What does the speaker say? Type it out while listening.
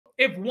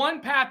If one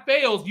path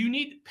fails, you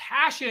need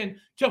passion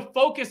to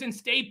focus and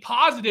stay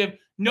positive,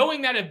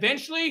 knowing that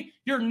eventually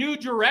your new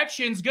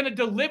direction is going to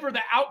deliver the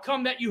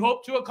outcome that you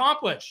hope to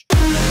accomplish.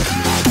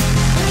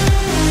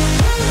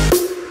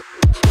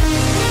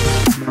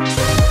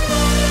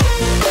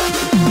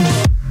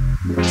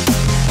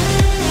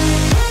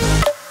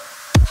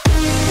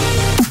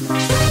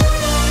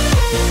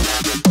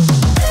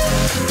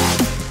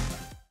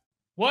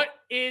 What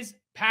is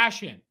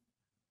passion?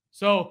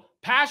 So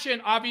passion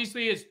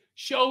obviously is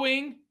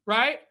showing,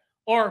 right?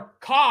 Or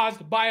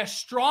caused by a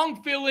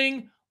strong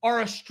feeling or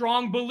a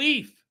strong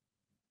belief,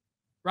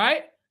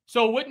 right?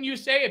 So wouldn't you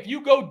say if you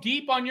go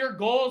deep on your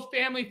goals,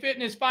 family,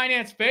 fitness,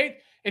 finance, faith,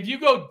 if you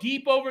go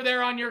deep over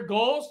there on your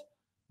goals,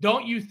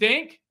 don't you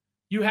think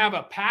you have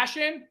a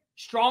passion,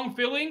 strong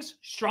feelings,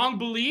 strong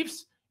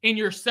beliefs in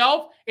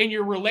yourself, in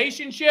your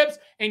relationships,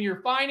 in your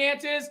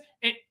finances,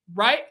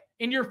 right?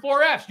 In your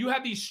 4Fs, you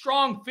have these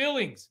strong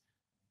feelings,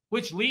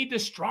 which lead to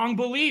strong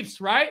beliefs,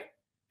 right?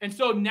 And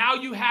so now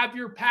you have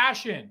your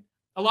passion.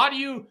 A lot of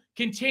you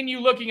continue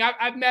looking.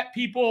 I've met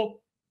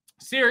people,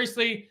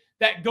 seriously,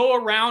 that go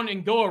around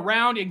and go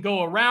around and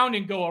go around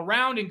and go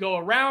around and go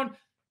around,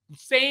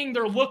 saying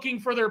they're looking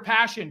for their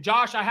passion.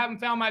 Josh, I haven't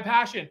found my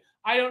passion.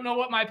 I don't know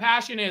what my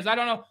passion is. I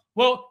don't know.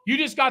 Well, you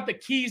just got the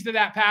keys to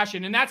that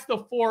passion, and that's the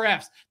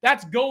 4Fs.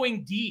 That's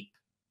going deep.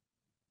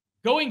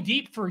 Going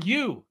deep for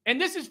you. And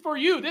this is for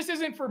you. This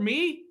isn't for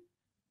me.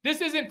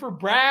 This isn't for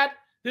Brad.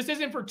 This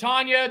isn't for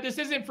Tanya. This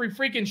isn't for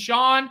freaking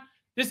Sean.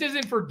 This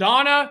isn't for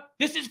Donna.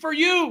 This is for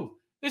you.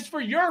 This is for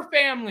your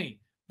family.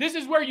 This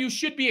is where you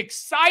should be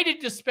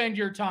excited to spend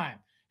your time.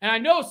 And I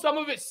know some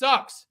of it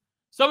sucks.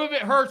 Some of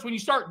it hurts when you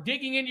start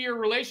digging into your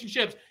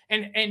relationships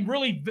and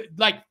really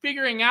like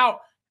figuring out,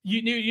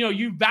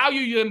 you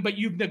value them, but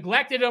you've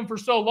neglected them for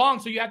so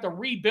long. So you have to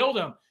rebuild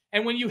them.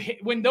 And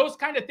when those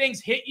kind of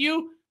things hit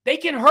you, they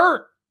can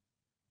hurt.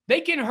 They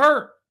can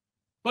hurt,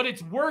 but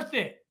it's worth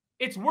it.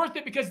 It's worth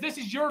it because this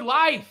is your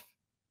life.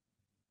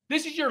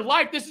 This is your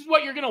life. This is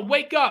what you're going to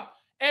wake up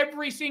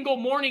every single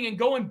morning and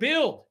go and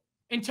build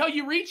until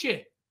you reach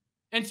it.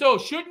 And so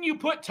shouldn't you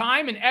put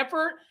time and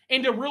effort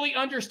into really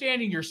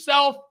understanding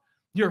yourself,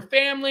 your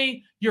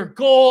family, your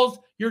goals,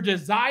 your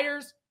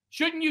desires?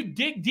 Shouldn't you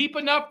dig deep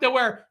enough to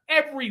where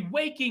every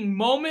waking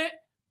moment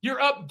you're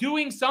up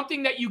doing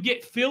something that you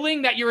get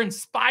feeling that you're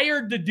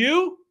inspired to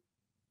do?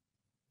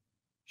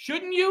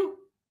 Shouldn't you?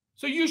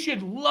 So you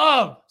should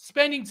love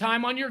spending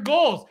time on your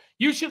goals.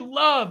 You should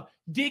love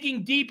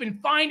digging deep and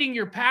finding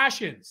your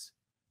passions,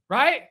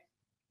 right?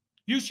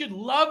 You should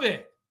love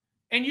it.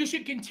 And you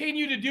should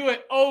continue to do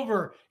it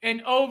over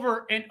and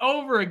over and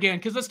over again.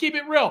 Because let's keep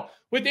it real.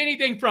 With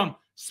anything from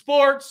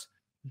sports,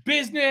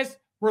 business,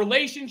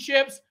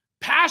 relationships,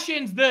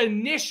 passion's the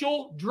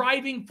initial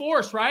driving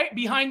force, right?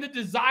 Behind the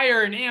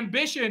desire and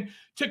ambition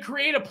to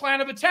create a plan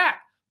of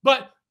attack.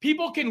 But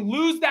people can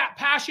lose that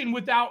passion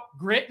without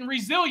grit and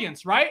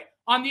resilience, right?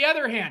 On the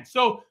other hand,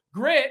 so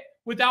grit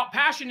without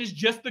passion is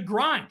just the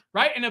grind,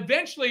 right? And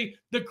eventually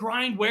the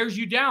grind wears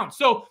you down.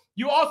 So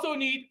you also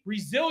need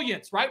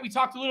resilience, right? We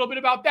talked a little bit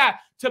about that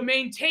to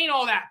maintain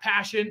all that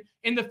passion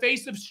in the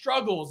face of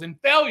struggles and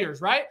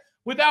failures, right?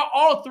 Without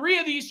all three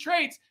of these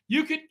traits,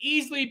 you could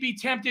easily be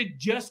tempted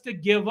just to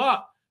give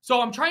up.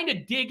 So I'm trying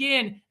to dig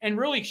in and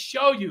really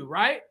show you,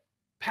 right?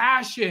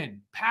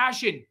 Passion,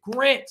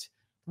 grit,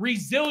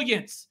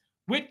 resilience.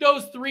 With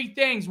those three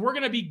things we're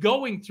going to be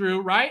going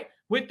through, right?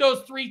 With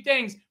those three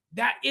things,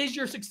 that is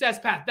your success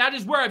path. That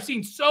is where I've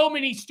seen so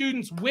many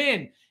students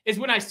win, is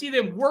when I see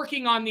them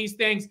working on these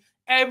things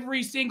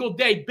every single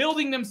day,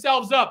 building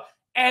themselves up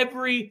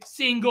every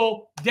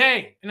single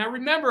day. And I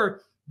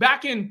remember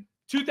back in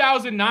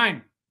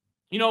 2009,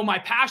 my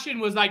passion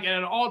was like at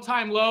an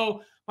all-time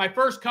low. My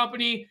first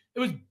company, it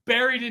was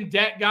buried in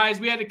debt, guys.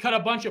 We had to cut a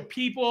bunch of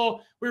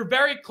people. We were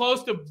very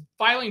close to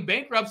filing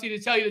bankruptcy, to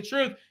tell you the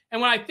truth.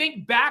 And when I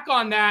think back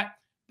on that,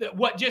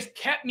 what just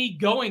kept me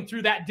going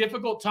through that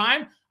difficult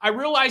time, I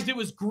realized it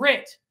was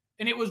grit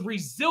and it was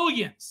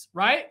resilience,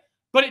 right?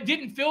 But it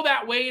didn't feel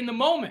that way in the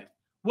moment.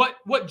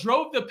 What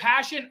drove the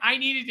passion I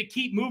needed to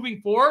keep moving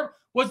forward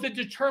was the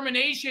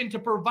determination to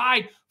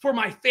provide for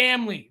my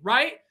family,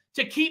 right?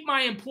 To keep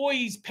my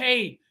employees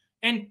paid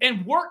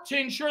and work to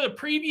ensure the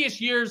previous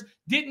years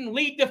didn't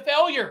lead to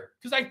failure,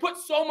 because I put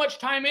so much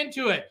time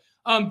into it.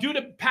 Due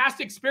to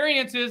past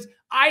experiences,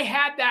 I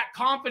had that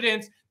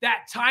confidence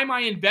that time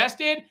I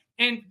invested,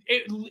 and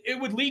it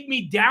would lead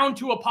me down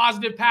to a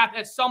positive path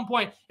at some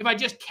point if I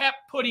just kept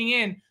putting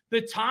in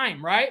the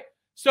time, right?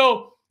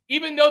 So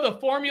even though the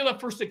formula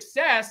for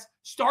success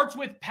starts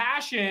with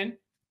passion,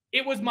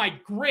 it was my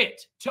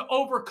grit to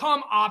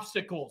overcome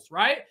obstacles,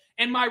 right?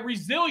 And my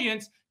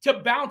resilience to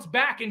bounce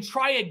back and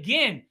try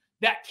again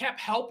that kept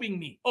helping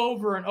me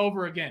over and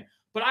over again.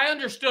 But I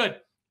understood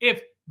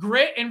if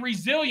grit and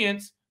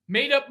resilience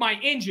made up my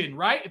engine,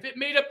 right? If it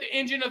made up the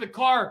engine of the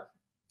car,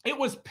 it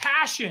was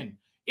passion.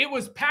 It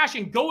was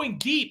passion going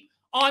deep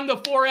on the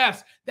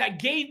 4Fs that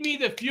gave me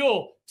the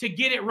fuel to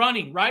get it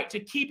running, right? To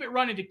keep it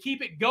running, to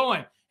keep it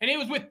going. And it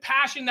was with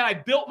passion that I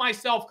built my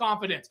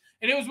self-confidence.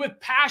 And it was with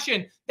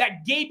passion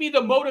that gave me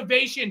the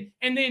motivation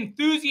and the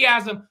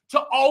enthusiasm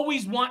to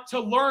always want to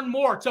learn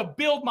more, to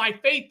build my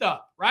faith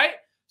up, right?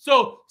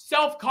 So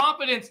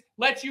self-confidence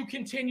lets you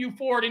continue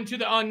forward into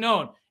the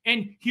unknown.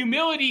 And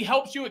humility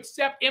helps you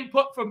accept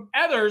input from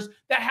others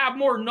that have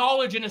more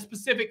knowledge in a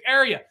specific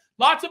area.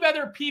 Lots of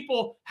other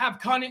people have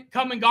come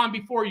and gone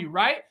before you,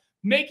 right?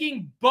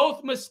 Making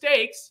both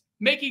mistakes,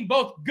 making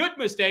both good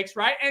mistakes,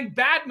 right? And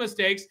bad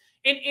mistakes,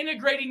 and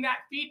integrating that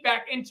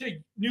feedback into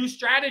new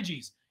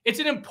strategies. It's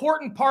an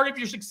important part of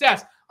your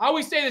success. I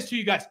always say this to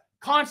you guys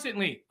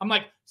constantly. I'm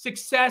like,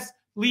 success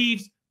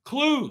leaves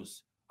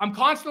clues. I'm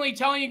constantly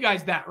telling you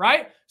guys that,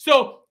 right?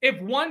 So if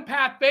one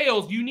path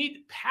fails, you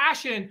need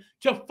passion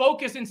to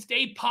focus and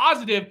stay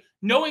positive,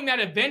 knowing that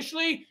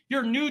eventually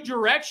your new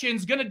direction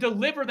is going to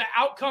deliver the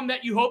outcome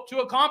that you hope to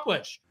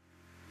accomplish.